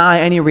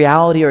deny any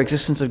reality or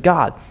existence of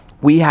God,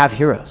 we have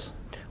heroes.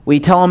 We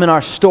tell them in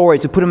our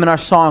stories, we put them in our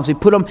songs, we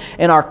put them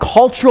in our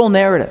cultural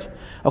narrative.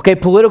 Okay,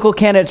 political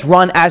candidates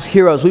run as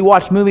heroes. We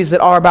watch movies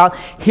that are about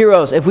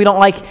heroes.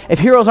 If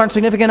heroes aren't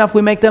significant enough,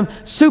 we make them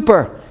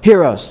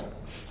superheroes.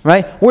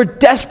 Right? We're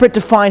desperate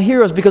to find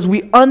heroes because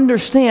we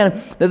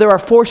understand that there are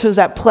forces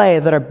at play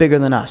that are bigger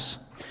than us.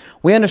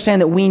 We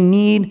understand that we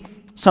need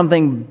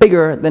something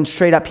bigger than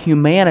straight up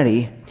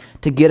humanity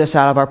to get us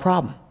out of our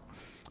problem.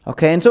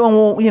 Okay, and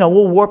so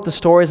we'll warp the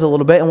stories a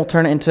little bit and we'll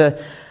turn it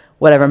into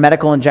whatever,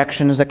 medical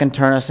injections that can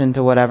turn us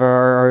into whatever,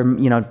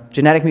 or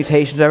genetic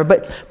mutations, whatever.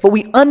 But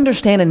we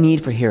understand a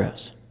need for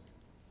heroes.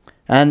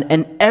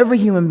 And every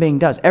human being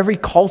does. Every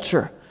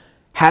culture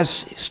has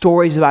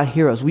stories about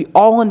heroes. We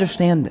all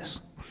understand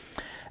this.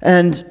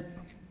 And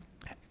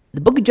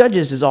the book of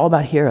Judges is all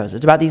about heroes.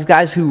 It's about these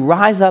guys who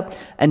rise up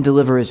and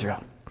deliver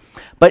Israel.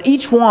 But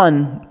each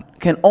one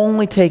can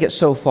only take it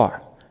so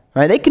far.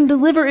 Right? They can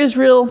deliver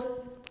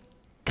Israel,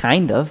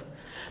 kind of.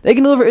 They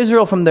can deliver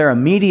Israel from their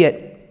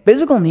immediate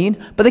physical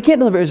need, but they can't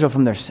deliver Israel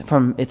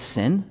from its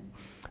sin.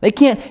 They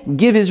can't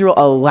give Israel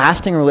a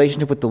lasting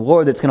relationship with the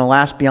Lord that's going to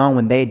last beyond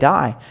when they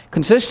die.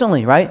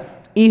 Consistently, right?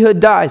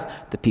 Ehud dies,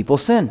 the people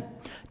sin.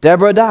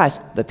 Deborah dies,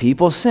 the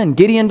people sin.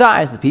 Gideon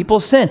dies, the people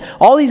sin.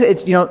 All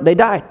these, they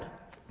died.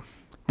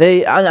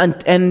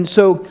 And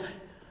so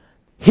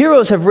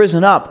heroes have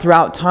risen up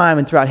throughout time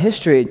and throughout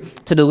history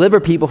to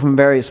deliver people from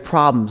various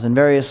problems and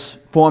various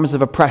forms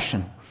of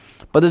oppression.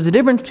 But there's a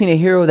difference between a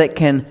hero that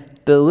can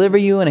deliver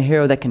you and a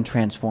hero that can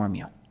transform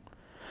you.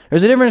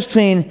 There's a difference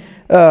between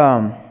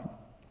a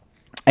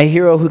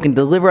hero who can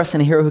deliver us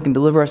and a hero who can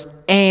deliver us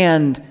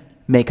and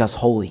make us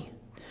holy.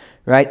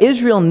 Right?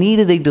 Israel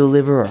needed a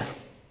deliverer.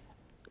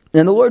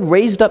 And the Lord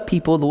raised up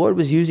people, the Lord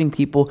was using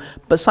people,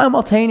 but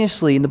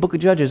simultaneously in the book of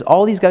Judges,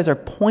 all these guys are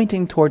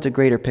pointing towards a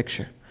greater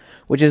picture,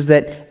 which is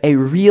that a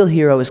real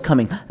hero is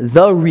coming.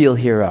 The real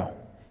hero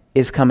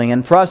is coming.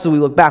 And for us, as we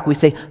look back, we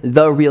say,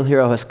 the real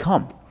hero has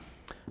come.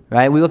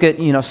 right? We look at,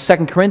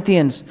 2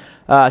 Corinthians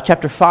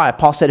chapter 5.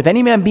 Paul said, if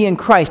any man be in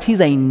Christ,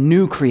 he's a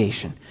new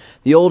creation.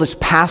 The old has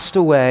passed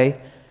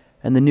away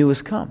and the new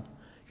has come.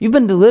 You've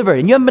been delivered,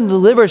 and you haven't been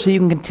delivered so you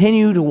can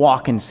continue to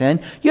walk in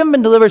sin. You haven't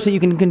been delivered so you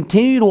can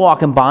continue to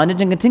walk in bondage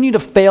and continue to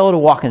fail to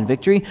walk in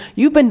victory.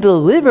 You've been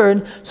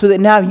delivered so that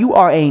now you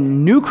are a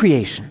new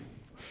creation.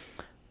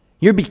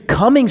 You're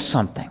becoming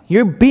something.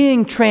 You're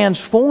being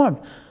transformed.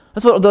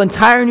 That's what the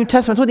entire New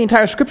Testament, that's what the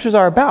entire Scriptures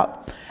are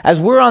about.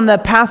 As we're on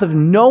that path of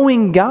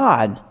knowing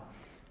God,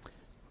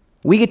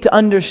 we get to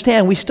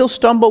understand. We still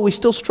stumble, we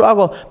still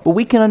struggle, but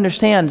we can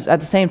understand at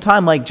the same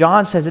time, like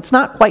John says, it's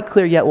not quite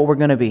clear yet what we're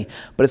going to be,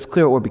 but it's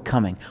clear what we're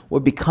becoming. We're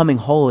becoming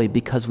holy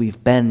because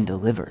we've been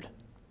delivered.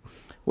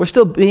 We're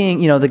still being,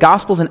 the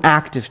gospel's an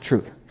active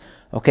truth.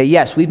 Okay,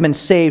 yes, we've been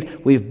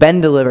saved, we've been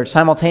delivered.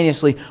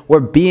 Simultaneously, we're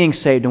being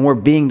saved and we're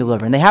being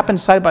delivered. And they happen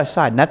side by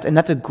side, and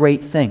that's a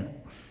great thing.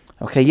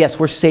 Okay, yes,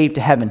 we're saved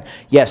to heaven.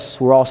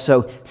 Yes, we're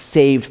also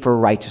saved for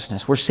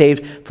righteousness. We're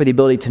saved for the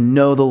ability to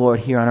know the Lord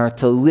here on earth,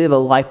 to live a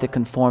life that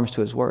conforms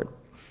to His Word.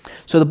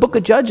 So the book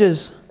of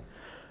Judges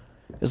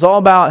is all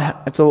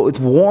about, it's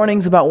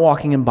warnings about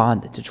walking in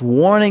bondage. It's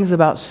warnings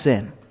about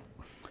sin.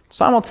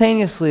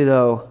 Simultaneously,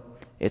 though,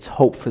 it's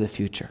hope for the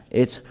future.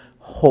 It's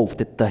hope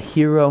that the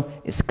hero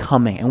is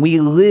coming. And we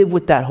live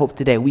with that hope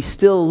today. We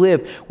still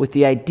live with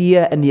the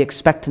idea and the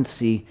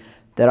expectancy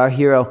that our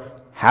hero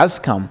has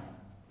come,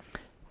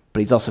 but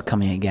he's also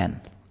coming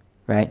again,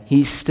 right?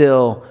 He's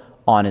still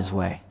on his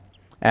way.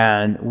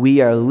 And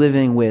we are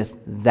living with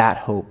that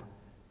hope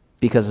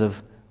because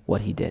of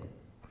what he did.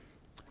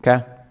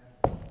 Okay?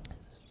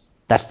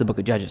 That's the book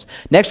of Judges.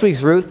 Next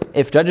week's Ruth.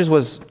 If Judges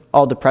was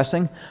all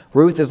depressing,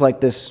 Ruth is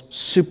like this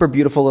super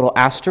beautiful little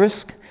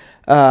asterisk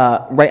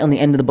right on the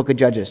end of the book of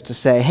Judges to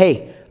say,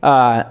 hey,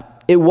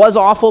 it was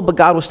awful, but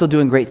God was still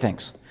doing great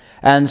things.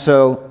 And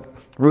so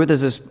Ruth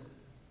is this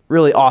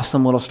really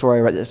awesome little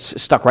story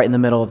that's stuck right in the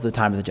middle of the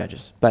time of the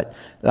Judges. But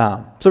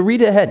so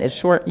read it ahead. It's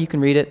short. You can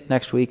read it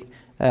next week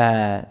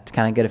to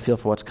kind of get a feel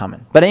for what's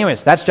coming. But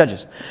anyways, that's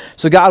Judges.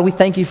 So God, we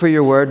thank you for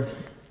your word.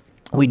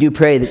 We do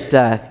pray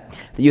that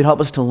you'd help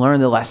us to learn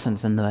the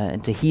lessons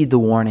and to heed the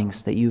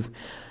warnings that you've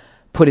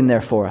put in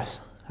there for us.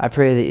 I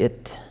pray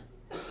that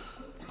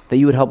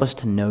you would help us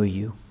to know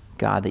you,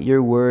 God, that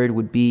your word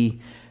would be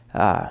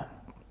not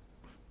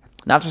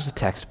just a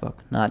textbook,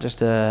 not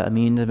just a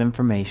means of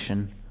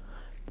information,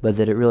 but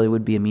that it really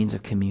would be a means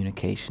of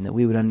communication, that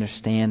we would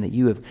understand that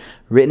you have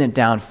written it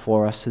down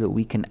for us so that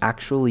we can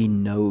actually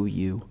know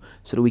you,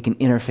 so that we can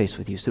interface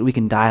with you, so that we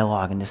can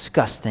dialogue and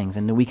discuss things,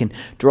 and that we can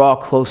draw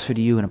closer to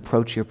you and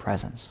approach your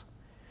presence.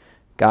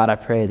 God, I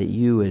pray that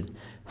you would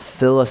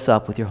fill us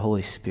up with your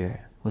Holy Spirit,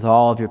 with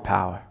all of your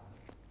power.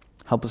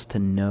 Help us to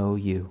know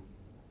you.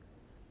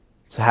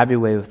 So have your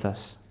way with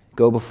us.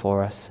 Go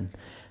before us. And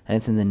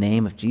it's in the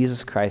name of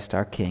Jesus Christ,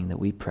 our King, that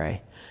we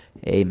pray.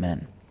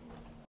 Amen.